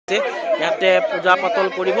ইয়াতে পূজা পাতল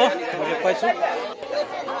কৰিব দেখুৱাইছো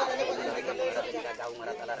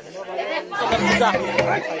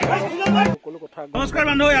নমস্কাৰ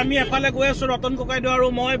বন্ধু আমি এফালে গৈ আছো ৰতন ককাইদেউ আৰু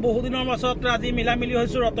মই বহুদিনৰ পাছত আজি মিলামিলি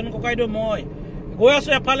হৈছো ৰতন ককাইদেউ মই গৈ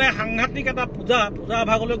আছো এফালে সাংঘাতিক এটা পূজা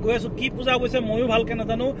ভাগলৈ গৈ আছো কি পূজা হৈছে ময়ো ভালকে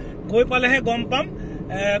নাজানো গৈ পালেহে গম পাম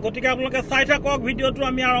গতিকে আপোনালোকে চাই থাকক ভিডিঅ'টো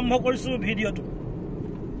আমি আৰম্ভ কৰিছো ভিডিঅ'টো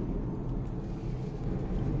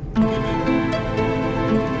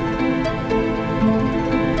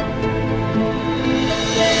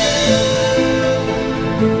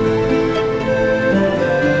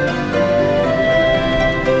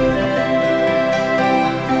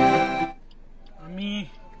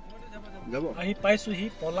আহি পাইছোহি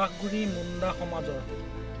পলাশগুৰি মুণ্ডা সমাজৰ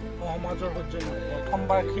সহ্য প্ৰথম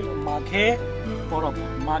বাৰ্ষিক মাঘে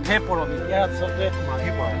পৰব এতিয়া আচলতে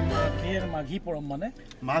মাঘী পৰব মানে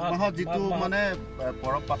মাঘ মাহত যিটো মানে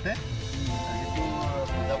পৰব পাতে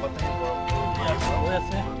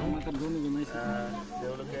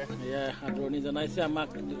আদৰণি জনাইছে আমাক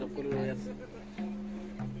সকলো ৰৈ আছে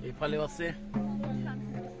এইফালেও আছে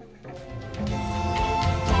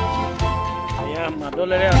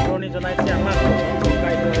মাদলেৰে আদৰণি জনাইছে আমাক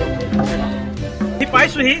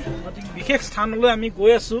পাইছোহি বিশেষ স্থানলৈ আমি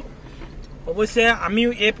গৈ আছো অৱশ্যে আমিও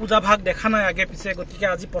এই পূজা ভাগ দেখা নাই আগে পিছে গতিকে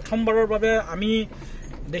আজি প্ৰথমবাৰৰ বাবে আমি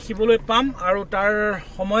দেখিবলৈ পাম আৰু তাৰ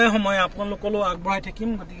সময়ে সময়ে আপোনালোকলৈ আগবঢ়াই থাকিম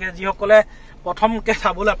গতিকে যিসকলে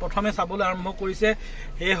প্ৰথমে চাবলৈ আৰম্ভ কৰিছে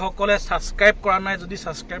সেইসকলে ছাবস্ক্ৰাইব কৰা নাই যদি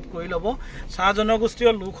ছাবস্ক্ৰাইব কৰি ল'ব চাহ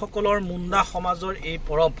জনগোষ্ঠীয় লোকসকলৰ মুণ্ডা সমাজৰ এই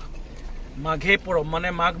পৰব মাঘে পৰব মানে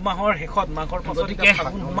মাঘ মাহৰ শেষত মাঘৰ পাছতকে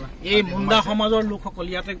এই মুণ্ডা সমাজৰ লোকসকল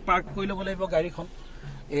ইয়াতে পাৰ্ক কৰি ল'ব লাগিব গাড়ীখন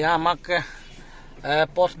এয়া আমাক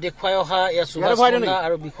পথ দেখুৱাই অহা এয়া সুভাষ মুণ্ডা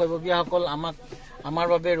আৰু বিষয়ববীয়াসকল আমাৰ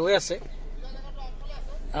বাবে ৰৈ আছে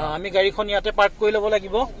আমি গাড়ীখন ইয়াতে পাৰ্ক কৰি ল'ব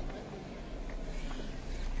লাগিব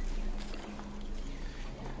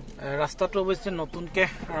ৰাস্তাটো অৱশ্যে নতুনকে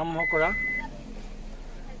আৰম্ভ কৰা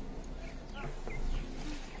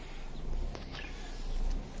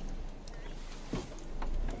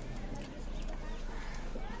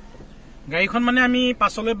গাড়ীখন মানে আমি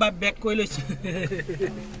পাছলৈ বেক কৰি লৈছো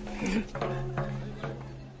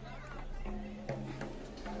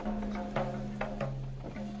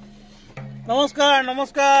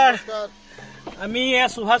নমস্কাৰ আমি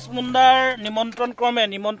সুভাষ মুণ্ডাৰ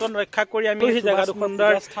নিমন্ত্ৰণ ৰক্ষা কৰি আমি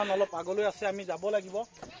জেগাডোখৰ স্থান অলপ আগলৈ আছে আমি যাব লাগিব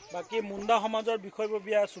বাকী মুণ্ডা সমাজৰ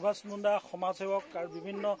বিষয়ববীয়া সুভাষ মুণ্ডা সমাজসেৱক আৰু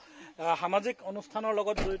বিভিন্ন সামাজিক অনুষ্ঠানৰ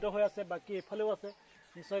লগত জড়িত হৈ আছে বাকী এইফালেও আছে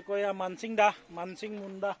নিশ্চয়কৈ মানসিং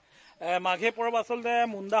মুণ্ডা মাঘে পৰব আচলতে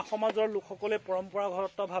মুণ্ডা সমাজৰ লোকসকলে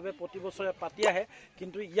পৰম্পৰাগতভাৱে প্ৰতি বছৰে পাতি আহে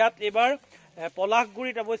কিন্তু ইয়াত এইবাৰ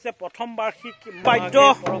পলাশগুৰিত অৱশ্যে প্ৰথম বাৰ্ষিক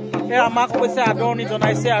বাদ্যে আমাক অৱশ্যে আদৰণি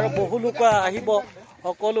জনাইছে আৰু বহু লোক আহিব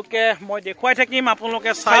সকলোকে মই দেখুৱাই থাকিম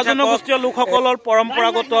আপোনালোকে চাহ জনগোষ্ঠীয় লোকসকলৰ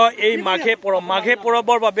পৰম্পৰাগত এই মাঘে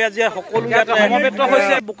পৰবৰ বাবে আজি সকলো ইয়াত সমবেত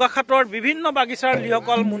হৈছে বোকাখাটৰ বিভিন্ন বাগিচাৰ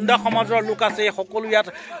যিসকল মুণ্ডা সমাজৰ লোক আছে সকলো ইয়াত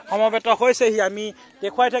সমবেত হৈছেহি আমি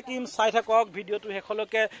দেখুৱাই থাকিম চাই থাকক ভিডিঅ'টো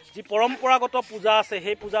শেষলৈকে যি পৰম্পৰাগত পূজা আছে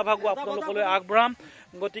সেই পূজা ভাগো আপোনালোকলৈ আগবঢ়াম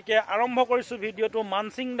গতিকে আৰম্ভ কৰিছো ভিডিঅ'টো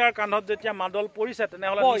মানসিংদাৰ কান্ধত যেতিয়া মাদল পৰিছে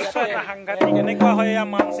তেনেহ'লে নিশ্চয় এটা সাংঘাতিক এনেকুৱা হয়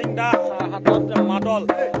মানসিংদা হাতত মাদল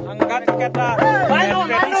সাংঘাতিক এটা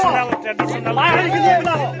ট্ৰেডিশ্যনেল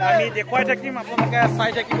আমি দেখুৱাই থাকিম আপোনালোকে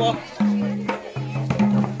চাই থাকিব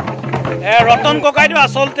ৰতন ককাইদেউ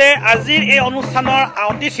আচলতে আজিৰ এই অনুষ্ঠানৰ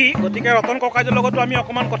অতিথি গতিকে ৰতন ককাইদেউৰ লগতো আমি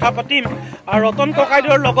অকণমান কথা পাতিম আৰু ৰতন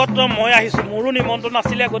ককাইদেউৰ লগত মই আহিছোঁ মোৰো নিমন্ত্ৰণ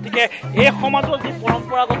আছিলে গতিকে এই সমাজৰ যি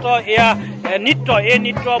পৰম্পৰাগত এয়া নৃত্য এই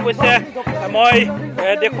নৃত্য অৱশ্যে মই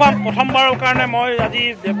দেখুৱাম প্ৰথমবাৰৰ কাৰণে মই আজি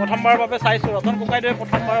প্ৰথমবাৰৰ বাবে চাইছোঁ ৰতন ককাইদেৱে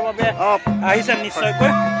প্ৰথমবাৰৰ বাবে আহিছে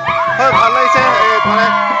নিশ্চয়কৈ হয় ভাল লাগিছে মানে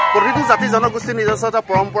প্ৰতিটো জাতি জনগোষ্ঠীৰ নিজস্ব এটা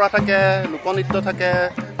পৰম্পৰা থাকে লোকনৃত্য থাকে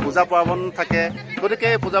পূজা পাৰ্বণ থাকে গতিকে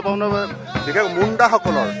এই পূজা পাৰ্বণৰ বিশেষ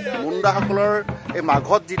মুণ্ডাসকলৰ এই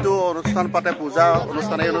মাঘত যিটো অনুষ্ঠান পাতে পূজা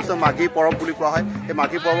অনুষ্ঠান এই অনুষ্ঠান মাঘী পৰব বুলি কোৱা হয় এই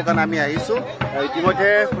মাঘী পৰবৰ কাৰণে আমি আহিছোঁ ইতিমধ্যে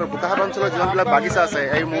বোকাখাট অঞ্চলৰ যিমানবিলাক বাগিচা আছে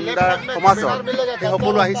এই মুণ্ডা সমাজৰ সেই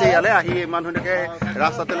সকলো আহিছে ইয়ালৈ আহি ইমান ধুনীয়াকৈ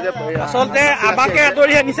ৰাস্তালৈকে আচলতে আমাকে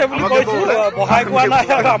আদৰি আনিছে বুলি কৈছোঁ বহাই কোৱা নাই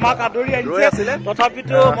আৰু আমাক আদৰি আনিছে আছিলে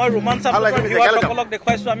তথাপিতো মই ৰোমাঞ্চসকলক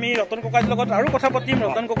দেখুৱাইছোঁ আমি ৰতন ককাইদেউৰ লগত আৰু কথা পাতিম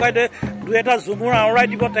ৰতন ককাইদেৱে দুই এটা ঝুমুৰ আওৰাই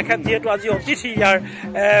দিব তেখেত যিহেতু আজি অতিথি ইয়াৰ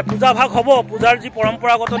পূজা ভাগ হ'ব পূজাৰ যি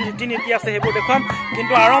পৰম্পৰাগত নীতি নীতি আছে সেইবোৰ দেখুৱাম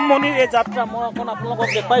কিন্তু আৰম্ভণিৰ এই যাত্ৰা মই অকণ আপোনালোকক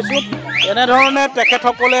দেখুৱাইছোঁ এনেধৰণে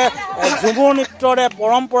তেখেতসকলে ঝুমুৰ নৃত্যৰে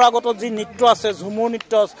পৰম্পৰাগত যি নৃত্য আছে ঝুমুৰ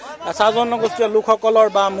নৃত্য চাহ জনগোষ্ঠীয় লোকসকলৰ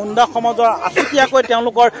বা মুণ্ডা সমাজৰ আছুতীয়াকৈ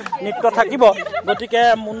তেওঁলোকৰ নৃত্য থাকিব গতিকে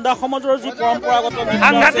মুণ্ডা সমাজৰ যি পৰম্পৰাগত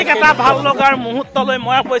সাংঘাতিক এটা ভাল লগাৰ মুহূৰ্তলৈ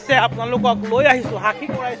মই অৱশ্যে আপোনালোকক লৈ আহিছোঁ সাক্ষী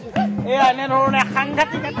কৰাইছোঁ এয়া এনেধৰণে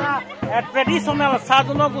সাংঘাতিক এটা ট্ৰেডিশ্যনেল চাহ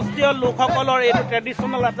জনগোষ্ঠীয় লোকসকলৰ এইটো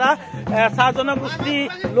ট্ৰেডিশ্যনেল এটা चाह जनगोष्ठी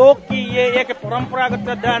लोग की ये एक परंपरागत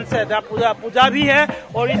डांस है, पूजा भी है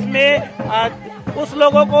और इसमें उस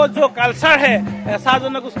लोगों को जो कल्चर है, साह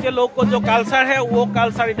जनगोष्ठी लोग को जो कल्चर है वो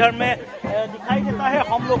कल्चर इधर में दिखाई देता है।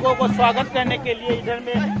 हम लोगों को स्वागत करने के लिए इधर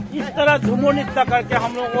में इस तरह झूमर नृत्य करके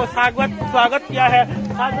हम लोगों को स्वागत किया है।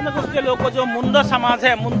 साह जनगोष्ठी लोग को जो मुंडा समाज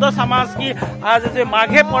है, मुंडा समाज की आज जो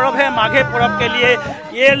माघे पर्व है, माघे पर्व के लिए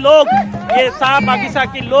ये लोग ये शाह बागीचा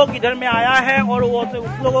की लोग इधर में आया है और वो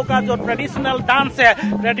उस लोगों का जो ट्रेडिशनल डांस है,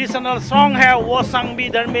 ट्रेडिशनल सॉन्ग है, वो सॉन्ग भी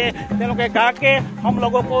इधर में गा के हम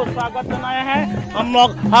लोगों को स्वागत बनाए हैं।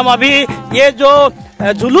 हम अभी ये जो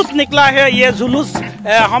जुलूस निकला है, ये जुलूस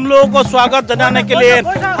हम लोगों को स्वागत जनाने के लिए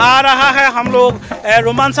आ रहा है। हम लोग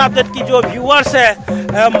रोमांस अपडेट की जो व्यूअर्स है,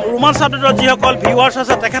 रोमांस अपडेटर যিসকল ভিউৱাৰ্ছ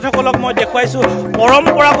আছে তেখেতসকলক মই দেখুৱাইছোঁ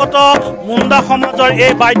পৰম্পৰাগত মুণ্ডা সমাজৰ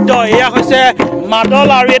এই বাদ্য। এয়া হৈছে মাদল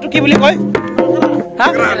আৰু এইটো কি বুলি কয়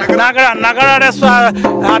নাগাৰাৰে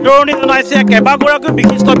আদৰণি জনাইছে। কেইবাগৰাকীও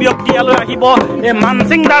বিশিষ্ট ব্যক্তি ইয়ালৈ আহিব। এই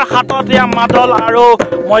মানসিংদাৰ হাতত এয়া মাদল আৰু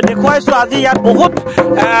মই দেখুৱাইছোঁ আজি ইয়াত বহুত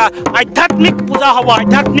আধ্যাত্মিক পূজা হ'ব,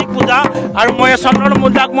 আধ্যাত্মিক পূজা। আৰু মই চন্দন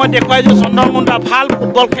মুণ্ডাক মই দেখুৱাইছোঁ। চন্দন মুণ্ডা ভাল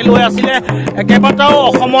ফুটবল খেলুৱৈ আছিলে, কেইবাটাও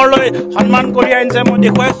অসমলৈ সন্মান কৰি আনিছে। মই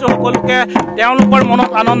দেখুৱাইছোঁ সকলোকে তেওঁলোকৰ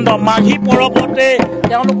মনত আনন্দ। মাঘী পৰৱতে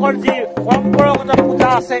তেওঁলোকৰ যি পৰম্পৰাগত পূজা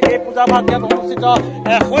আছে এই পূজা ভাগ ইয়াত অনুষ্ঠিত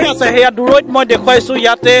হৈ আছে। সেয়া দূৰৈত মই দেখুৱাইছোঁ।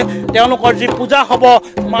 ইয়াতে তেওঁলোকৰ যি পূজা হ'ব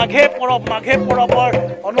माघे पर्व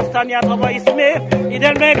अनुष्ठान याद होगा। इसमें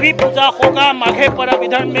इधर में भी पूजा होगा। माघे पर्व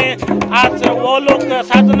इधर में आज वो लोग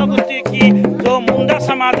साह जनगोष्ठी की जो मुंडा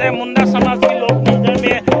समाज है, मुंडा समाज के लोग इधर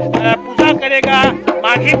में पूजा करेगा,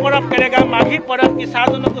 माघी पर्व करेगा। माघी पर्व की साह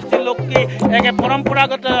जनगोष्ठी लोग की एक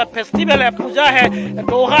परंपरागत फेस्टिवल है, पूजा है,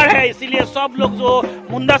 त्योहार है। इसीलिए सब लोग जो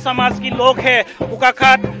मुंडा समाज की लोग है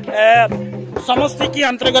बुकाखाट समस्ती के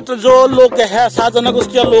अंतर्गत जो लोग है, साह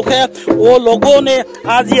जनगोष्ठीय लोग है, वो लोगों ने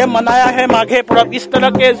आज ये मनाया है माघे पर्व। इस तरह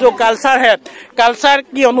के जो कल्चर है, कल्चर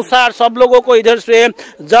के अनुसार सब लोगों को इधर से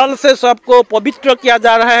जल से सबको पवित्र किया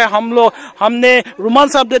जा रहा है। हमने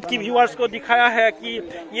रोमांस अपडेट की व्यूअर्स को दिखाया है कि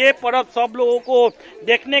ये पर्व सब लोगों को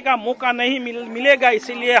देखने का मौका नहीं मिलेगा,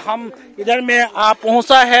 इसीलिए हम इधर में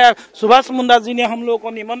पहुंचा है। सुभाष मुंडा जी ने हम लोगों को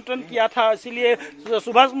निमंत्रण किया था, इसीलिए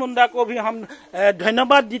सुभाष मुंडा को भी हम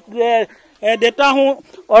धन्यवाद देता हूं।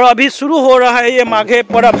 और अभी शुरू हो रहा है ये माघे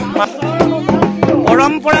पर्व।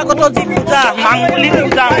 परंपरागत जी पूजा मांगलिक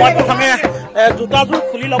पूजा। मैं प्रथमे জোতাযোৰ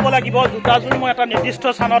খুলি ল'ব লাগিব। জোতাযোৰ মই এটা নিৰ্দিষ্ট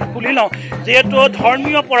স্থানত খুলি লওঁ, যিহেতু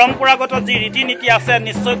ধৰ্মীয় পৰম্পৰাগত যি ৰীতি নীতি আছে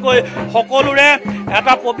নিশ্চয়কৈ সকলোৰে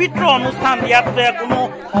এটা পবিত্ৰ অনুষ্ঠান। ইয়াত কোনো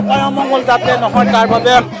অপায় অমংগল যাতে নহয় তাৰ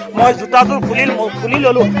বাবে মই জোতাযোৰ খুলি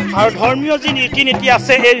ল'লোঁ। আৰু ধৰ্মীয় যি ৰীতি নীতি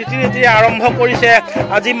আছে এই ৰীতি নীতি আৰম্ভ কৰিছে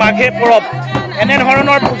আজি মাঘে পৰৱ।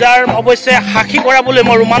 এনেধৰণৰ পূজাৰ অৱশ্যে সাক্ষী কৰাবলৈ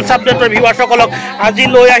মই ৰোমাঞ্চ আপডেটৰ ভিউৱাৰ্ছসকলক আজি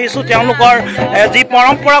লৈ আহিছোঁ। তেওঁলোকৰ যি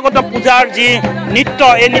পৰম্পৰাগত পূজাৰ যি নৃত্য,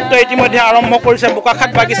 এই নৃত্য ইতিমধ্যে আৰম্ভ কৰিছে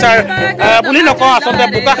বোকাখাট বাগিচাৰ বুলি নকওঁ, আচলতে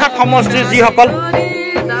বোকাখাট সমষ্টিৰ যিসকল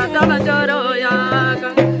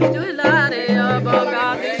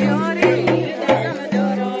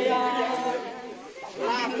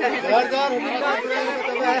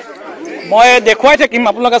মই দেখুৱাই থাকিম,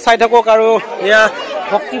 আপোনালোকে চাই থাকক। আৰু এয়া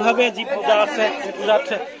ভক্তিভাৱে যি পূজা আছে এই পূজাত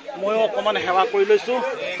ময়ো অকণমান সেৱা কৰি লৈছোঁ,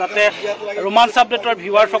 যাতে ৰোমাঞ্চ আপডেটৰ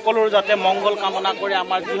ভিউৱাৰসকলৰ যাতে মংগল কামনা কৰে।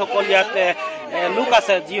 আমাৰ যিসকল ইয়াতে লোক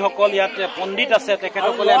আছে, যিসকল ইয়াতে পণ্ডিত আছে,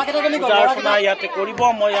 তেখেতসকলে পূজা অৰ্চনা ইয়াতে কৰিব।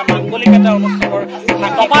 মই মাংগলিক এটা অনুষ্ঠানৰ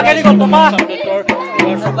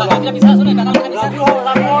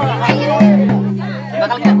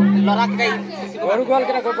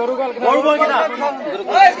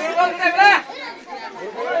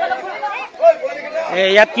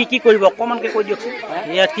ইয়াত কি কি কৰিব অকণমানকে কৈ দিয়কচোন।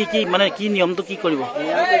 ইয়াত কি কি মানে কি নিয়মটো কি কৰিব?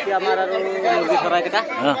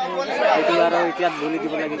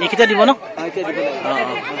 এইকেইটা দিব ন?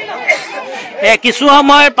 কিছু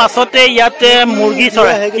সময়ৰ পাছতে ইয়াতে মুৰ্গী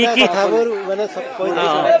চৰাই কি কি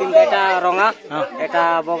এটা ৰঙা, এটা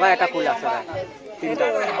বগা, এটা কোলা চৰাই।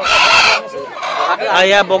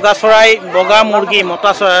 এয়া বগা চৰাই, বগা মুৰ্গী,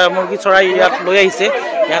 মতা মুৰ্গী চৰাই ইয়াত লৈ আহিছে।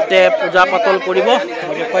 ইয়াতে পূজা পাতল কৰিব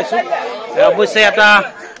দেখুৱাইছোঁ। অৱশ্যে এটা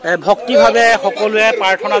ভক্তিভাৱে সকলোৱে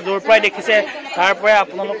প্ৰাৰ্থনা য'ৰ পৰাই দেখিছে তাৰ পৰাই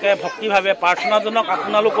আপোনালোকে ভক্তিভাৱে প্ৰাৰ্থনা জনক।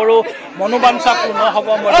 আপোনালোকৰো মনোবাঞ্ছা পূৰ্ণ হ'ব।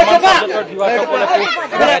 মই ভিউৱাৰসকলকো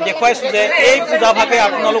দেখুৱাইছোঁ যে এই পূজাভাগে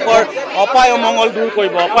আপোনালোকৰ অপায় অমংগল দূৰ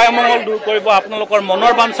কৰিব, অপায় অমংগল দূৰ কৰিব, আপোনালোকৰ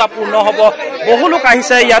মনৰ বাঞ্ছা পূৰ্ণ হ'ব। বহু লোক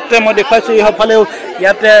আহিছে ইয়াতে, মই দেখুৱাইছোঁ। এইসকলেও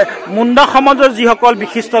ইয়াতে মুণ্ডা সমাজৰ যিসকল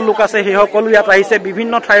বিশিষ্ট লোক আছে সেইসকলো ইয়াত আহিছে,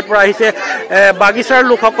 বিভিন্ন ঠাইৰ পৰা আহিছে। বাগিচাৰ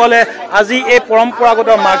লোকসকলে আজি এই পৰম্পৰাগত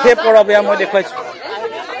মাঘে পৰৱ এয়া মই দেখুৱাইছোঁ।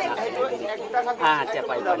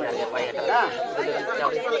 Cepai banyak cepai itu.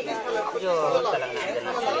 Yo talang na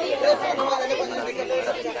dana.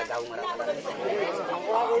 Kita gaung marah.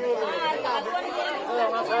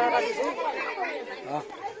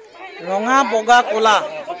 ৰঙা বগা ক'লা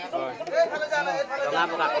Rongga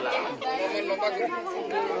buka kula.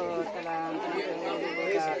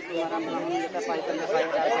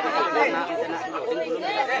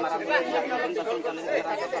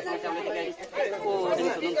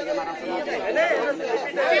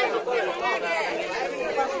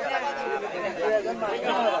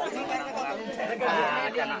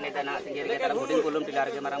 Anak ni dana sendiri kita buding kulum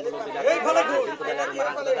dilarge marang kulum dilarge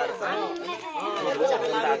marang kudalar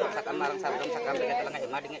sakam marang sabdom sakam kita lengah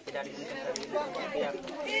mading tidak di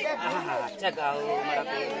cagau marang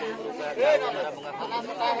berupa marang bunga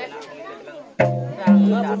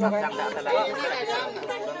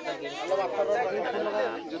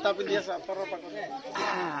juta pindah apa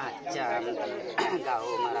jam gau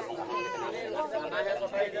marang bunga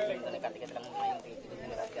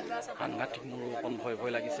সাংঘাতিক মোৰ অকণ ভয়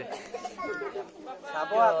ভয় লাগিছে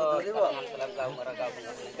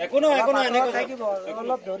একো নহয় এনেকৈ থাকিব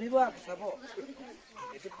অলপ ধৰিব চাব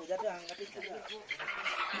এইটো পূজাটো সাংঘাতিক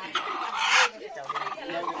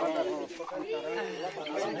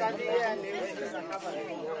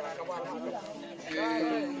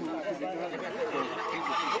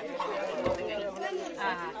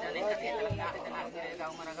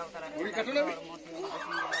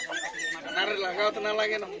lagaw tenang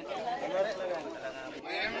lagi no.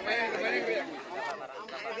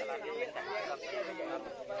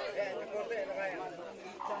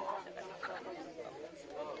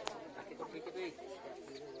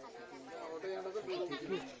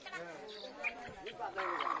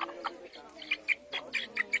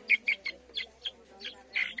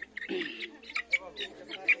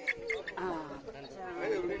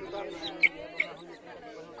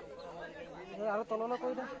 আৰু তললৈ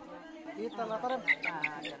কৈ দে ই তলতৰে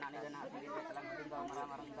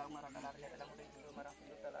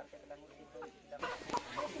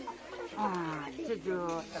Sejo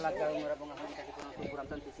talaga mura bunga kurang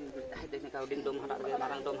tentu sih dek kau ding dom hadak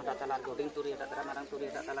marang dom hadak talar goding turi hadak marang turi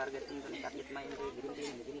hadak talar get kat main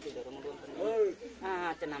gini dari mudun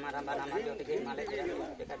cena marang nama jo tige malek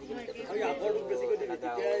dekat gini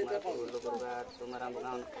talaga mura berbat marang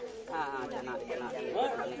bunga cena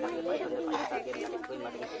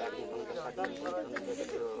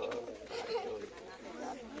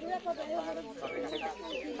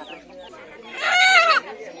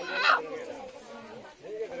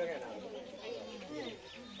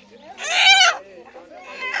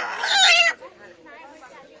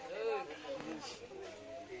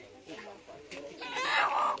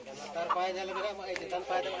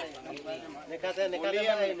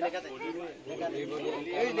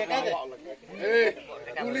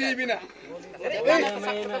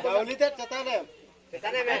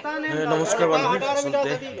নমস্কাৰ বান্ধৱী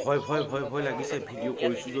আচলতে ভয় ভয় ভয় ভয় লাগিছে video'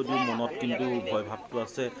 কৰিছোঁ যদিও মনত কিন্তু ভয় ভাৱটো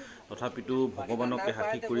আছে তথাপিতো ভগৱানকে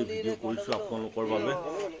সাক্ষী কৰি ভিডিঅ' কৰিছোঁ আপোনালোকৰ বাবে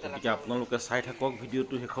গতিকে আপোনালোকে চাই থাকক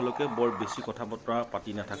ভিডিঅ'টো শেষলৈকে বৰ বেছি কথা বতৰা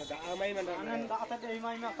পাতি নাথাকক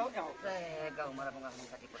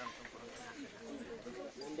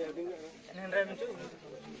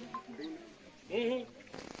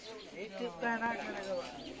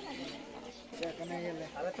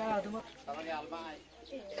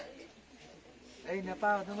এই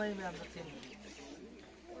নেপাও তুমি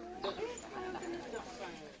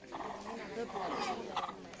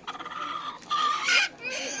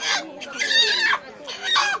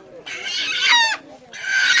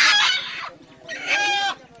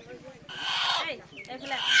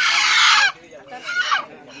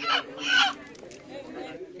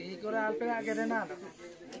এই করে আলপে আগে দে না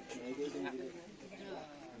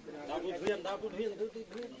দাবু ধুইন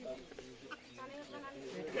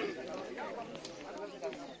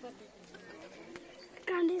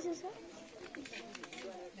কান্দিছে স্যার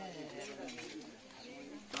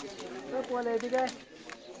তো কোলে এদিকে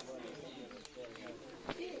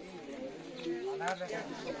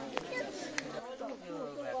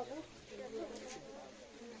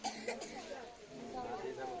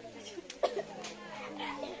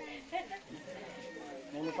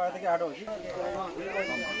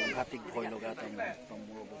সাংঘাতিক ভয় লগা এটা মুহূৰ্ত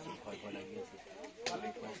মোৰো বেছি ভয় ভয় লাগি আছে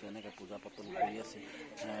এনেকৈ পূজা পাতল কৰি আছে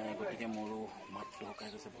গতিকে মোৰো মাতটো শুকাই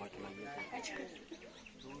গৈছে ভয়টো লাগি আছে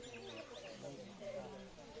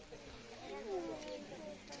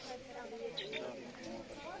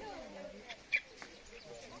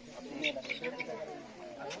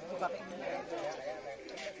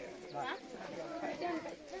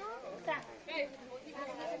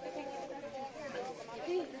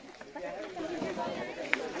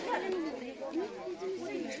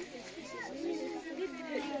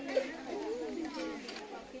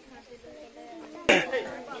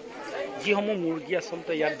যিসমূহ মুৰ্গী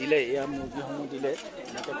আচলতে ইয়াত দিলে এয়া মুৰ্গীসমূহ দিলে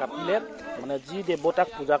এনেকৈ কাটিলে মানে যি দেৱতাক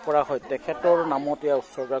পূজা কৰা হয় তেখেতৰ নামত এয়া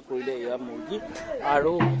উৎসৰ্গা কৰিলে এয়া মুৰ্গী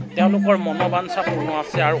আৰু তেওঁলোকৰ মনোবাঞ্ছা পূৰ্ণ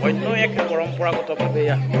আছে আৰু অন্য এক পৰম্পৰাগতভাৱে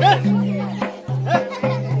এয়া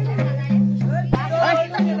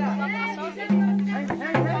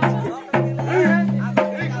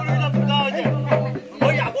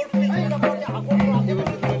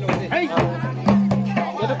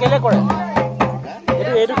এইটো কেলে কৰে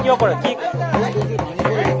এইটো কিয় কৰে কি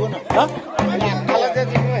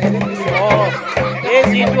এই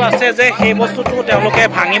যিটো আছে যে সেই বস্তুটো তেওঁলোকে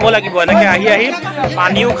ভাঙিব লাগিব এনেকৈ আহি আহি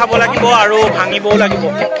পানীও খাব লাগিব আৰু ভাঙিবও লাগিব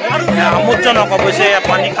আমোদজনক অৱশ্যে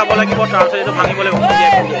পানী খাব লাগিব তাৰপিছত এইটো ভাঙিব লাগিব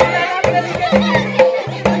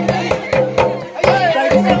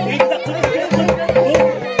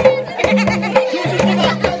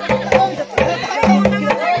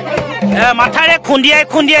মাথাৰে খুন্দিয়াই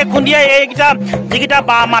খুন্দিয়াই খুন্দিয়াই এইকেইটা যিকেইটা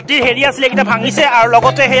মাটিৰ হেৰি আছিলে এইকেইটা ভাঙিছে আৰু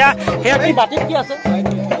লগতে সেয়া কি বাতিত কি আছে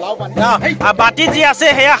বাতিত যি আছে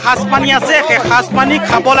সেয়া সাজপানী আছে সেই সাজপানী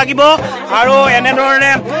খাব লাগিব আৰু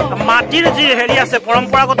এনেধৰণে মাটিৰ যি হেৰি আছে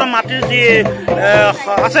পৰম্পৰাগত মাটিৰ যি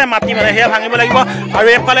আছে মাটি মানে সেয়া ভাঙিব লাগিব আৰু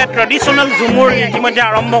এইফালে ট্ৰেডিশ্যনেল ঝুমুৰ ইতিমধ্যে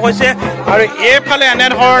আৰম্ভ হৈছে আৰু এইফালে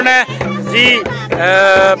এনেধৰণে যি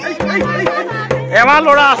এমাহ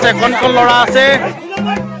ল'ৰা আছে কণ কণ ল'ৰা আছে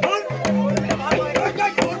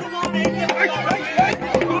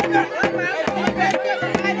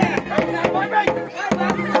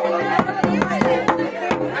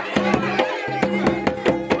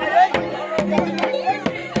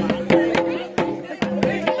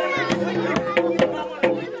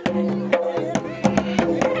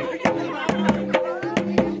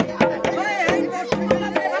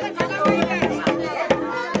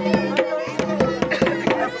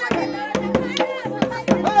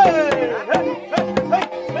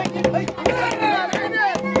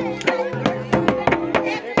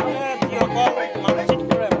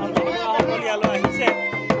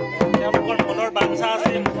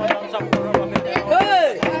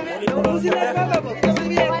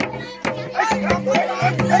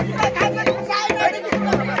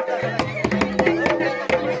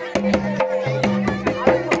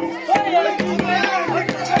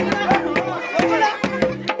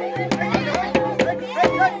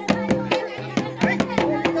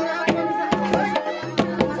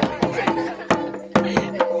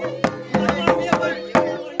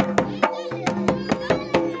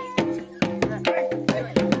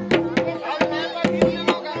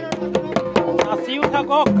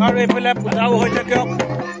আৰু এইফালে পূজাও হৈ থাকে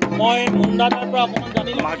মই মুণ্ডাদাৰ পৰা অকণমান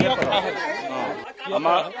জানিলোঁ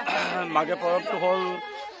আমাৰ মাঘে পৰৱটো হ'ল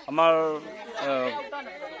আমাৰ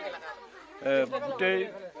গোটেই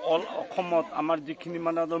অল অসমত আমাৰ যিখিনি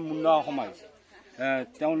মানে মুণ্ডা সমাজ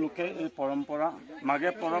তেওঁলোকে এই পৰম্পৰা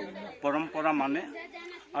মাঘে পৰম্পৰা মানে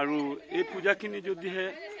আৰু এই পূজাখিনি যদিহে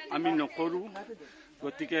আমি নকৰোঁ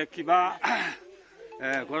গতিকে কিবা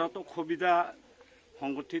ঘৰত অসুবিধা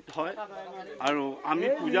সংগঠিত হয় আৰু আমি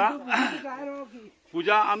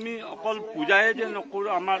পূজা আমি অকল পূজাই যে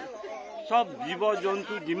নকৰোঁ আমাৰ সব জীৱ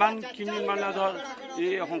জন্তু যিমানখিনি মানে ধৰ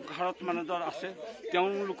এই সংসাৰত মানে ধৰ আছে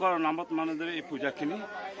তেওঁলোকৰ নামত মানে ধৰ এই পূজাখিনি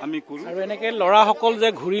আমি কৰোঁ আৰু এনেকৈ ল'ৰাসকল যে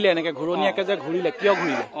ঘূৰিলে এনেকৈ ঘূৰণীয়াকৈ যে ঘূৰিলে কিয়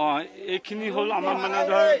ঘূৰিলে এইখিনি হ'ল আমাৰ মানে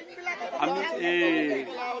ধৰ আমি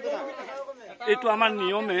এইটো আমাৰ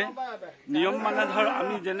নিয়ম মানে ধৰ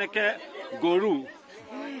আমি যেনেকৈ গৰু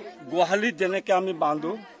গোহালিত যেনেকৈ আমি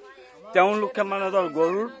বান্ধো তেওঁলোকে মানে ধৰ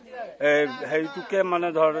গৰুৰ হেৰিটোকে মানে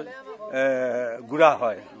ধৰ গুড়া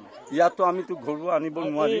হয় ইয়াতো আমিতো গৰু আনিব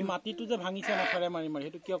নোৱাৰিম মাটিটো যে ভাঙিছে মাথাৰে মাৰি মাৰি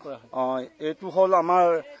সেইটো কিয় কৰা হয় এইটো হ'ল আমাৰ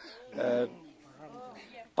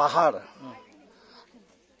পাহাৰ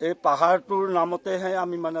এই পাহাৰটোৰ নামতেহে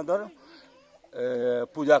আমি মানে ধৰ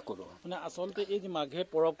পূজা কৰোঁ মানে আচলতে এই যে মাঘে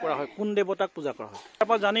পৰৱ কৰা হয় কোন দেৱতাক পূজা কৰা হয় তাৰ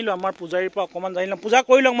পৰা জানিলোঁ আমাৰ পূজাৰীৰ পৰা অকণমান জানি ল'ম পূজা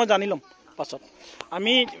কৰি লওক মই জানি ল'ম পাছত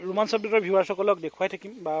আমি ৰোমাঞ্চ আপডেটৰ ভিউৱাৰসকলক দেখুৱাই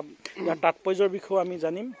থাকিম বা ইয়াৰ তাৎপৰ্যৰ বিষয়েও আমি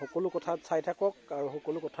জানিম সকলো কথা চাই থাকক আৰু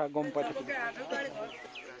সকলো কথা গম পাই থাকিব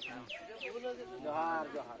জোহাৰ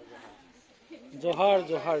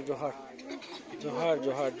জোহাৰ জোহাৰ জোহাৰ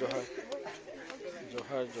জোহাৰ জোহাৰ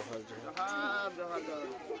জোহাৰ জোহাৰ জোহাৰ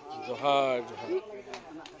জোহাৰ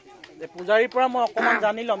পূজাৰীৰ পৰা মই অকণমান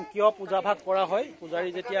জানি ল'ম কিয় পূজা ভাগ কৰা হয় পূজাৰী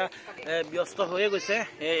যেতিয়া ব্যস্ত হৈয়ে গৈছে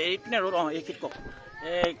এইপিনে ৰ'দ এইখিনিত কওক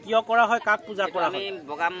কিয় কৰা হয় কাক পূজা কৰা আমি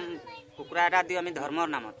বগাম কুকুৰা এটা দিওঁ আমি ধৰ্মৰ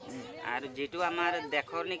নামত আৰু যিটো আমাৰ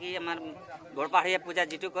দেশৰ নেকি আমাৰ বৰপাহাৰীয়া পূজা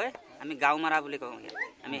যিটো কয় আমি গাঁও মাৰা বুলি কওঁ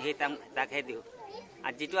আমি সেই তাকহে দিওঁ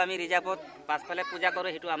আৰু যিটো আমি ৰিজাৰ্ভত পাছফালে পূজা কৰোঁ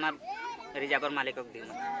সেইটো আমাৰ ৰিজাৰ্ভৰ মালিকক দিওঁ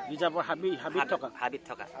ৰিজাৰ্ভৰ হাবিত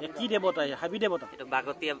থকা কি দেৱতা হাবি দেৱতা এইটো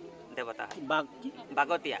বাগতীয়া দেৱতা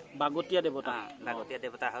বাগতীয়া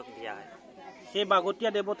দেৱতা হওক দিয়া হয় সেই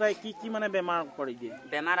বাগতীয়া দেৱতাই কি কি মানে বেমাৰ কৰি দিয়ে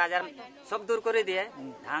বেমাৰ আজাৰ চব দূৰ কৰি দিয়ে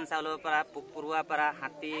ধান চাউলৰ পৰা পোক পৰুৱাৰ পৰা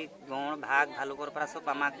হাতী গঁড় ভাগ ভালুকৰ পৰা চব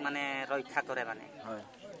আমাক মানে ৰক্ষা কৰে মানে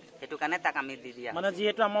সেইটো কাৰণে তাক আমি দি দিয়া মানে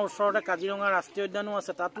যিহেতু আমাৰ ওচৰতে কাজিৰঙা ৰাষ্ট্ৰীয় উদ্যানো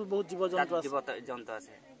আছে তাতো বহুত জীৱ জন্তু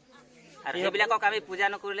আছে আৰু সেইবিলাকক আমি পূজা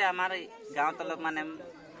নকৰিলে আমাৰ গাঁৱত অলপ মানে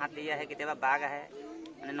হাতী আহে কেতিয়াবা বাঘ আহে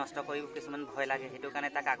মানে নষ্ট কৰিব কিছুমান ভয় লাগে সেইটো কাৰণে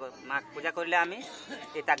তাক মাক পূজা কৰিলে আমি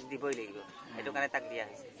তাক দিবই লাগিব সেইটো কাৰণে তাক দিয়া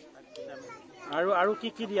হৈছে আৰু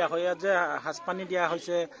কি দিয়া হয় ইয়াত যে সাজপানী দিয়া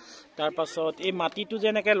হৈছে তাৰপাছত এই মাটিটো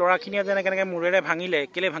যেনেকে ল'ৰাখিনিয়ে যেনেকে মূৰেৰে ভাঙিলে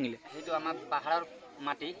কেলে ভাঙিলে সেইটো আমাৰ পাহাৰৰ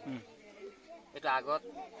মাটি এইটো আগত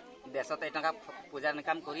দেশত এনেকুৱা পূজাৰ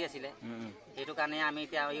কাম কৰি আছিলে সেইটো কাৰণে আমি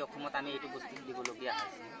এতিয়া এই অসমত আমি এইটো বস্তু দিবলগীয়া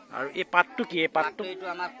হৈছে আৰু এই পাতটো কি এই পাতটো এইটো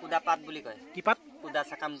আমাৰ কুদা পাত বুলি কয় কি পাত কুদা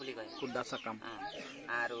চাকাম বুলি কয়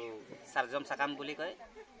আৰু চাৰজম চাকাম বুলি কয়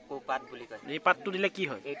কৌপাত বুলি কয় এই পাতটো দিলে কি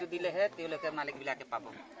হয় এইটো দিলেহে তেওঁলোকে মালিকবিলাকে পাব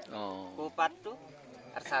কৌপাতটো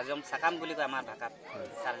আৰু চাৰজম চাকাম বুলি কয় আমাৰ ভাষাত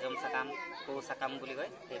চাৰজম চাকাম কৌ চাকাম বুলি কয়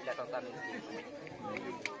সেইবিলাকক আমি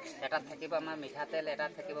এটাত থাকিব আমাৰ মিঠাতেল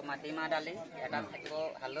এটাত থাকিব মাটিমাহ দালি এটাত থাকিব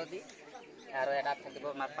হালধি আৰু এটাত থাকিব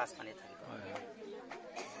আমাৰ পাঁচপানী থাকিব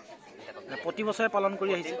প্ৰতি বছৰে পালন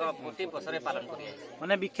কৰি আহিছে প্ৰতি বছৰে পালন কৰি আহিছে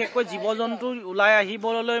মানে বিশেষকৈ জীৱ জন্তু ওলাই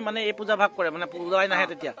আহিবলৈ মানে এই পূজা ভাগ কৰে মানে ওলাই নাহে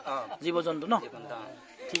তেতিয়া জীৱ জন্তু ন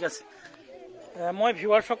ঠিক আছে মই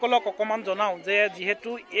ভিউৱাৰ্ছসকলক অকণমান জনাওঁ যে যিহেতু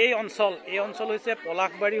এই অঞ্চল হৈছে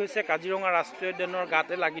পলাশবাৰী হৈছে কাজিৰঙা ৰাষ্ট্ৰীয় উদ্যানৰ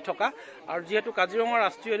গাতে লাগি থকা আৰু যিহেতু কাজিৰঙা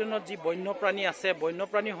ৰাষ্ট্ৰীয় উদ্যানত যি বন্যপ্ৰাণী আছে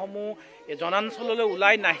বন্যপ্ৰাণীসমূহ এই জনাঞ্চললৈ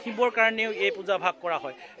ওলাই নাহিবৰ কাৰণেও এই পূজা ভাগ কৰা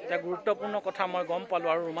হয় এটা গুৰুত্বপূৰ্ণ কথা মই গম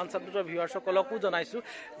পালোঁ আৰু ৰোমাঞ্চ আপডেটৰ ভিউৱাৰ্ছসকলকো জনাইছোঁ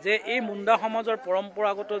যে এই মুণ্ডা সমাজৰ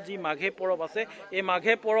পৰম্পৰাগত যি মাঘে পৰৱ আছে এই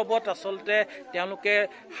মাঘে পৰৱত আচলতে তেওঁলোকে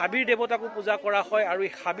হাবিৰ দেৱতাকো পূজা কৰা হয় আৰু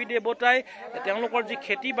এই হাবি দেৱতাই তেওঁলোকৰ যি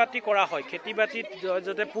খেতি বাতি কৰা হয় খেতি বাতিত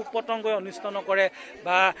যাতে পোক পতংগই অনিষ্ট নকৰে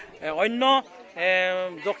বা অন্য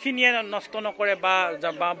জখিনীয়ে নষ্ট নকৰে বা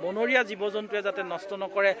বনৰীয়া জীৱ জন্তুৱে যাতে নষ্ট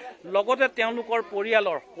নকৰে লগতে তেওঁলোকৰ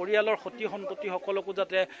পৰিয়ালৰ সতি সন্ততিসকলকো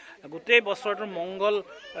যাতে গোটেই বছৰটোৰ মংগল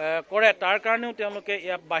কৰে তাৰ কাৰণেও তেওঁলোকে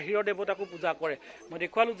ইয়াত বাহিৰৰ দেৱতাকো পূজা কৰে মই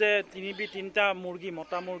দেখুৱালোঁ যে তিনিটা মুৰ্গী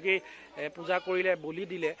মতা মুৰ্গী পূজা কৰিলে বলি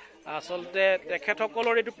দিলে আচলতে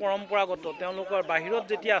তেখেতসকলৰ এইটো পৰম্পৰাগত তেওঁলোকৰ বাহিৰত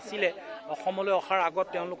যেতিয়া আছিলে অসমলৈ অহাৰ আগত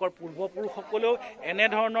তেওঁলোকৰ পূৰ্বপুৰুষসকলেও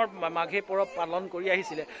এনেধৰণৰ মাঘে পৰৱ পালন কৰি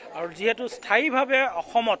আহিছিলে আৰু যিহেতু স্থায়ীভাৱে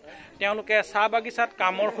অসমত তেওঁলোকে চাহ বাগিচাত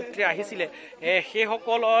কামৰ সূত্ৰে আহিছিলে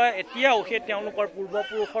সেইসকল এতিয়াও সেই তেওঁলোকৰ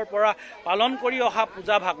পূৰ্বপুৰুষৰ পৰা পালন কৰি অহা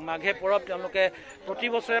পূজা ভাগ মাঘে পৰৱ তেওঁলোকে প্ৰতি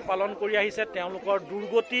বছৰে পালন কৰি আহিছে তেওঁলোকৰ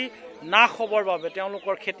দুৰ্গতি নাশ হ'বৰ বাবে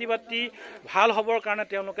তেওঁলোকৰ খেতি বাতি ভাল হ'বৰ কাৰণে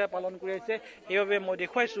তেওঁলোকে পালন কৰি আহিছে সেইবাবে মই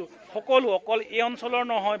দেখুৱাইছোঁ সকলো অকল এই অঞ্চলৰ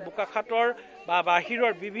নহয় বোকাখাটৰ বা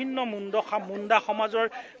বাহিৰৰ বিভিন্ন মুণ্ডা সমাজৰ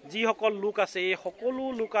যিসকল লোক আছে এই সকলো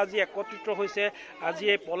লোক আজি একত্ৰিত হৈছে আজি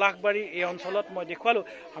এই পলাশবাৰী এই অঞ্চলত মই দেখুৱালোঁ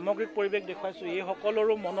সামগ্ৰিক পৰিৱেশ দেখুৱাইছোঁ এই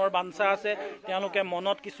সকলৰো মনৰ বাঞ্ছা আছে তেওঁলোকে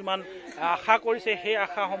মনত কিছুমান আশা কৰিছে সেই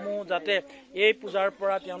আশাসমূহ যাতে এই পূজাৰ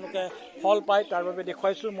পৰা তেওঁলোকে ফল পায় তাৰ বাবে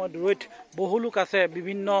দেখুৱাইছোঁ মই দূৰৈত বহু লোক আছে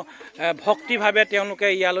বিভিন্ন ভক্তিভাৱে তেওঁলোকে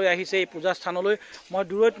ইয়ালৈ আহিছে এই পূজা স্থানলৈ মই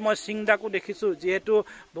দূৰৈত মই চিংদাকো দেখিছোঁ যিহেতু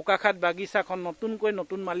বোকাখাট বাগিচাখন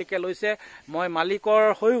নতুন মালিকে লৈছে মই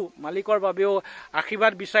মালিকৰ বাবেও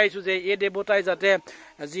আশীৰ্বাদ বিচাৰিছোঁ যে এই দেৱতাই যাতে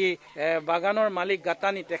যি বাগানৰ মালিক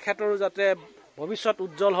গাতানী তেখেতৰো যাতে ভৱিষ্যত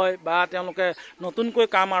উজ্জ্বল হয় বা তেওঁলোকে নতুনকৈ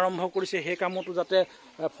কাম আৰম্ভ কৰিছে সেই কামতো যাতে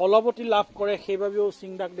ফলৱতী লাভ কৰে সেইবাবেও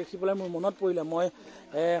চিংদাক দেখিবলৈ মোৰ মনত পৰিলে মই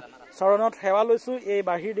চৰণত সেৱা লৈছোঁ এই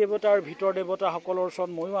বাহিৰ দেৱতা আৰু ভিতৰ দেৱতাসকলৰ ওচৰত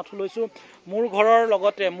ময়ো আঁঠু লৈছোঁ মোৰ ঘৰৰ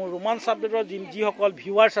লগতে মোৰ ৰোমাঞ্চ আপডেটৰ যিসকল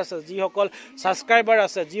ভিউৱাৰ্ছ আছে যিসকল ছাবস্ক্ৰাইবাৰ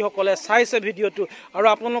আছে যিসকলে চাইছে ভিডিঅ'টো আৰু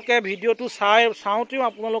আপোনালোকে ভিডিঅ'টো চাওঁতেও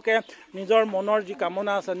আপোনালোকে নিজৰ মনৰ যি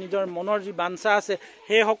কামনা আছে নিজৰ মনৰ যি বাঞ্ছা আছে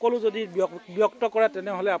সেই সকলো যদি ব্যক্ত কৰে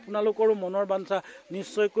তেনেহ'লে আপোনালোকৰো মনৰ বাঞ্ছা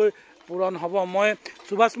নিশ্চয়কৈ পূৰণ হ'ব মই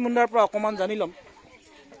সুভাষ মুণ্ডাৰ পৰা অকণমান জানি ল'ম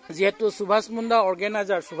যিহেতু সুভাষ মুণ্ডা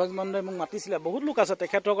অৰ্গেনাইজাৰ সুভাষ মুণ্ডাই মোক মাতিছিলে বহুত লোক আছে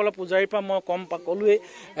তেখেতসকলৰ পূজাৰীৰ পৰা মই ক'লোৱেই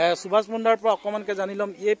সুভাষ মুণ্ডাৰ পৰা অকণমানকৈ জানি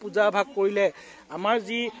ল'ম এই পূজা ভাগ কৰিলে আমাৰ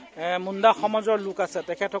যি মুণ্ডা সমাজৰ লোক আছে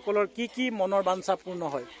তেখেতসকলৰ কি মনৰ বাঞ্ছা পূৰ্ণ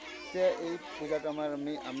হয় যে এই পূজাটো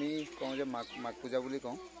আমি কওঁ যে মাঘ পূজা বুলি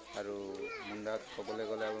কওঁ আৰু মুণ্ডাত ক'বলৈ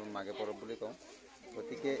গ'লে মাঘে পৰৱ বুলি কওঁ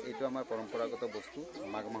গতিকে এইটো আমাৰ পৰম্পৰাগত বস্তু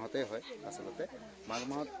মাঘ মাহতেই হয় আচলতে মাঘ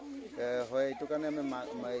মাহত হয় এইটো কাৰণে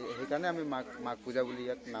সেইকাৰণে আমি মাঘ পূজা বুলি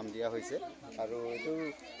ইয়াক নাম দিয়া হৈছে আৰু এইটো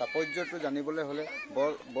তাৎপৰ্যটো জানিবলৈ হ'লে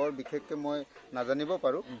বৰ বিশেষকৈ মই নাজানিব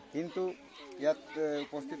পাৰোঁ কিন্তু ইয়াত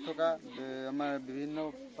উপস্থিত থকা আমাৰ বিভিন্ন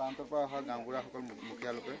প্ৰান্তৰ পৰা অহা গাঁওবুঢ়াসকল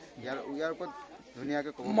মুখীয়া লোকে ইয়াৰ ওপৰত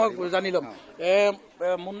ধুনীয়াকৈ ক'ব মই জানি ল'ম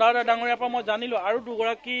মুণ্ডা ডাঙৰীয়াৰ পৰা মই জানিলোঁ আৰু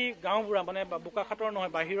দুগৰাকী গাঁওবুঢ়া মানে বোকাখাটৰ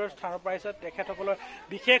নহয় বাহিৰৰ স্থানৰ পৰা আহিছে তেখেতসকলৰ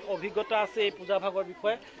বিশেষ অভিজ্ঞতা আছে এই পূজা ভাগৰ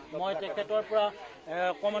বিষয়ে মই তেখেতৰ পৰা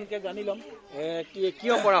অকণমানকৈ জানি ল'ম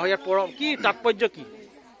কিয় কৰা হয় ইয়াত কি তাৎপৰ্য কি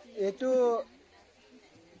এইটো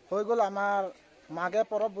হৈ গ'ল আমাৰ মাঘে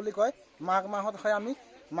পৰৱ বুলি কয় মাঘ মাহত হয় আমি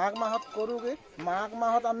মাঘ মাহত কৰোঁগৈ মাঘ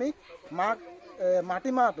মাহত আমি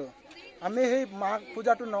মাটিমাহটো আমি সেই মাঘ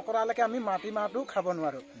পূজাটো নকৰালৈকে আমি মাটিমাহটো খাব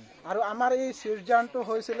নোৱাৰোঁ আৰু আমাৰ এই সৃজনটো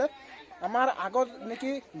হৈছিলে আমাৰ আগত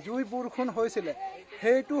নেকি জুই বৰষুণ হৈছিলে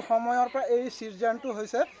সেইটো সময়ৰ পৰা এই সৃজনটো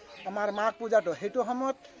হৈছে আমাৰ মাঘ পূজাটো সেইটো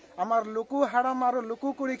সময়ত আমাৰ লুকু হাৰাম আৰু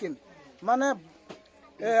লুকু কুৰিকিন মানে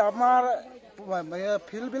আমাৰ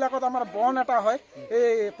ফিল্ডবিলাকত আমাৰ বন এটা হয়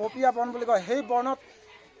এই পপীয়া বন বুলি কয় সেই বনত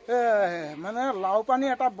মানে লাও পানী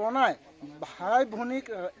এটা বনাই ভাই ভনীক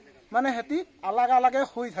মানে সিহঁতি আলাগে আলাগে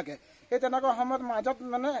শুই থাকে এই তেনেকুৱা সময়ত মাজত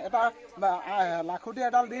মানে এটা লাখুটি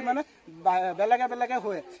এডাল দি মানে বেলেগে বেলেগে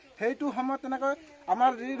শুৱে সেইটো সময়ত তেনেকৈ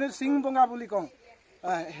আমাৰ যি চিং বঙা বুলি কওঁ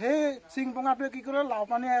সেই চিং বঙাটোৱে কি কৰে লাও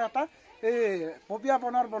পানী এটা এই পপীয়া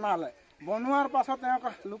বনৰ বনালে বনোৱাৰ পাছত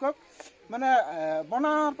তেওঁলোকক মানে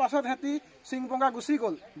বনোৱাৰ পাছত সিহঁতি চিং বঙা গুচি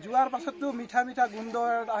গ'ল যোৱাৰ পাছততো মিঠা মিঠা গোন্ধ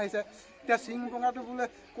এটা আহিছে এতিয়া চিং বঙাটো বোলে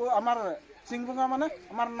আমাৰ চিং বঙা মানে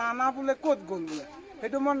আমাৰ নানা বোলে ক'ত গ'ল বোলে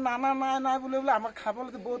সেইটো মই নানা নাই বোলে আমাক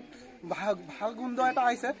খাবলৈ বহুত ভাল গোন্ধ এটা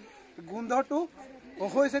আহিছে গোন্ধটো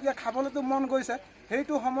হৈছে এতিয়া খাবলৈতো মন গৈছে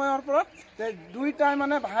সেইটো সময়ৰ পৰা দুইটাই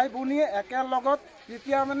মানে ভাই ভনীয়ে একেলগত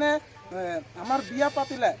যেতিয়া মানে আমাৰ বিয়া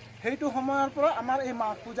পাতিলে সেইটো সময়ৰ পৰা আমাৰ এই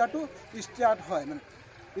মাঘ পূজাটো ষ্টাৰ্ট হয় মানে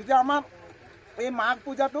এতিয়া আমাৰ এই মাঘ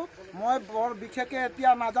পূজাটো মই বৰ বিশেষকৈ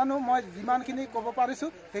এতিয়া নাজানো মই যিমানখিনি ক'ব পাৰিছোঁ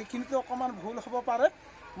সেইখিনিতো অকণমান ভুল হ'ব পাৰে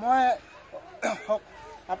মই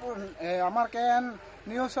আমাৰ KN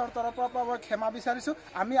নিউজৰ তৰফৰ পৰা মই ক্ষমা বিচাৰিছোঁ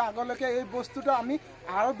আমি আগলৈকে এই বস্তুটো আমি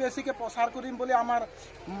আৰু বেছিকৈ প্ৰচাৰ কৰিম বুলি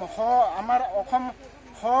আমাৰ অসম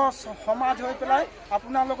সমাজ হৈ পেলাই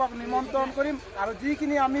আপোনালোকক নিমন্ত্ৰণ কৰিম আৰু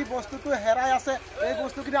যিখিনি আমি বস্তুটো হেৰাই আছে এই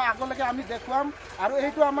বস্তুখিনি আগলৈকে আমি দেখুৱাম আৰু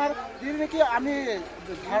এইটো আমাৰ যি নেকি আমি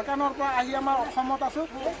ঝাৰখণ্ডৰ পৰা আহি আমাৰ অসমত আছোঁ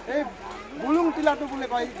এই বুলুং টিলাটো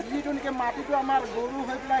বুলি কয় যিটো নেকি মাটিটো আমাৰ গৰু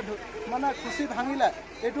হৈ পেলাই মানে খুচি ভাঙিলে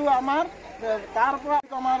এইটো আমাৰ তাৰ পৰা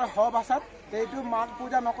আমাৰ ভাষাত এইটো মাঘ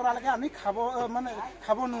পূজা নকৰালৈকে আমি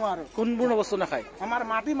খাব নোৱাৰোঁ কোনবোৰ বস্তু নাখায় আমাৰ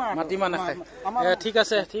মাটিমাহ নাখায়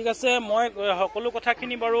ঠিক আছে মই সকলো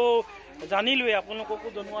কথাখিনি বাৰু জানিলোৱে আপোনালোককো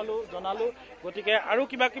জনালো গতিকে আৰু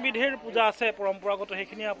কিবা কিবি ঢেৰ পূজা আছে পৰম্পৰাগত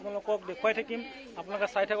সেইখিনি আপোনালোকক দেখুৱাই থাকিম আপোনালোকে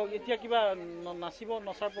চাই থাকক এতিয়া কিবা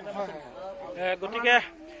নচাৰ প্ৰগ্ৰেম আছে গতিকে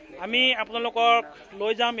আমি আপোনালোকক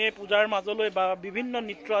লৈ যাম এই পূজাৰ মাজলৈ বা বিভিন্ন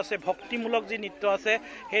নৃত্য আছে ভক্তিমূলক যি নৃত্য আছে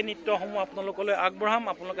সেই নৃত্যসমূহ আপোনালোকলৈ আগবঢ়াম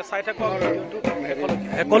আপোনালোকে চাই থাকক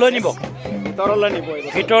শেষলৈ নিব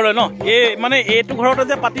ভিতৰলৈ ন এই মানে এইটো ঘৰতে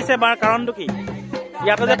যে পাতিছে বাৰ কাৰণটো কি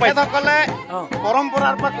ইয়াতে যে তেখেতসকলে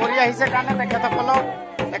পৰম্পৰাৰ পৰা কৰি আহিছে কাৰণে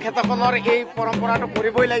তেখেতসকলৰ এই পৰম্পৰাটো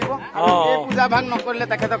কৰিবই লাগিব এই পূজা ভাগ নকৰিলে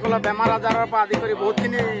তেখেতসকলৰ বেমাৰ আজাৰৰ পৰা আদি কৰি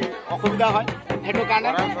বহুতখিনি অসুবিধা হয় সেইটো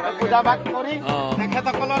কাৰণে পূজা ভাগ কৰি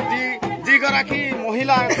তেখেতসকলৰ যিগৰাকী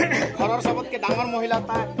মহিলা ঘৰৰ চবতকৈ ডাঙৰ মহিলা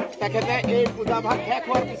তেখেতে এই পূজা ভাগ শেষ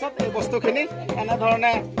হোৱাৰ পিছত এই বস্তুখিনি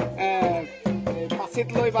এনেধৰণে পাচিত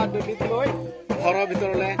লৈ বা ডুবিত লৈ ঘৰৰ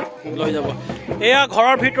ভিতৰলৈ লৈ যাব এয়া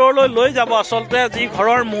ঘৰৰ ভিতৰলৈ লৈ যাব আচলতে যি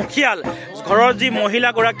ঘৰৰ মুখিয়াল ঘৰৰ যি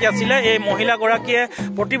মহিলাগৰাকী আছিলে এই মহিলাগৰাকীয়ে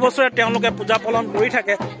প্ৰতি বছৰে তেওঁলোকে পূজা পালন কৰি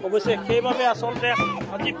থাকে অৱশ্যে সেইবাবে আচলতে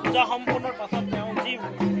আজি পূজা সম্পন্নৰ পাছত তেওঁ যি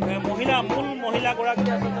মূল মহিলাগৰাকী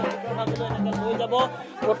আচলতে এনেকৈ লৈ যাব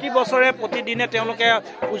প্ৰতি বছৰে প্ৰতিদিনে তেওঁলোকে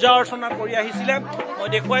পূজা অৰ্চনা কৰি আহিছিলে মই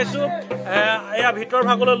দেখুৱাইছোঁ এয়া ভিতৰ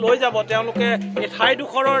ভাগলৈ লৈ যাব তেওঁলোকে এই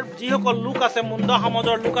ঠাইডোখৰৰ যিসকল লোক আছে মুণ্ডা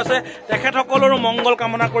সমাজৰ লোক আছে তেখেতসকলৰো মংগল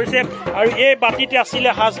কামনা কৰিছে আৰু এই বাতিতে আছিলে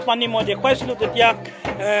সাজ পানী মই দেখুৱাইছিলোঁ তেতিয়া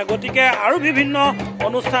গতিকে আৰু বিভিন্ন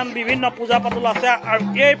অনুষ্ঠান বিভিন্ন পূজা পাতল আছে আৰু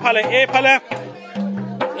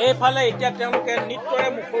এইফালে এতিয়া তেওঁলোকে নৃত্যৰে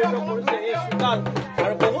মুখৰিত কৰিছে এই চোতাল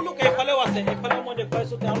আৰু বহু লোক এইফালেও আছে এইফালে মই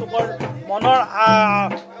দেখুৱাইছোঁ তেওঁলোকৰ মনৰ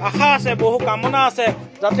আশা আছে বহু কামনা আছে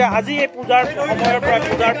যাতে আজি এই পূজাৰ সময়ৰ পৰা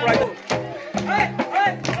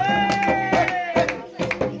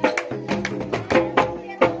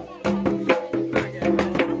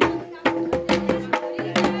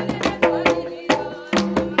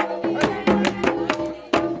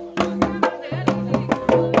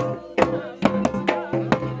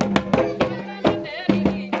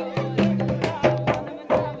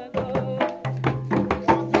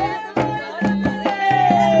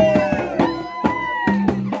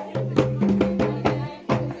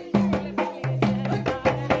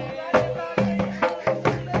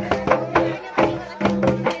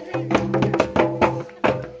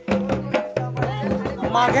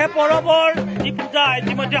মাঘে পৰৱৰ যি পূজা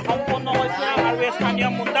ইতিমধ্যে সম্পন্ন হৈছে আৰু এই স্থানীয়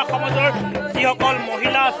মুণ্ডা সমাজৰ যিসকল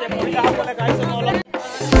মহিলা আছে মহিলাসকলে গাইছে অলপ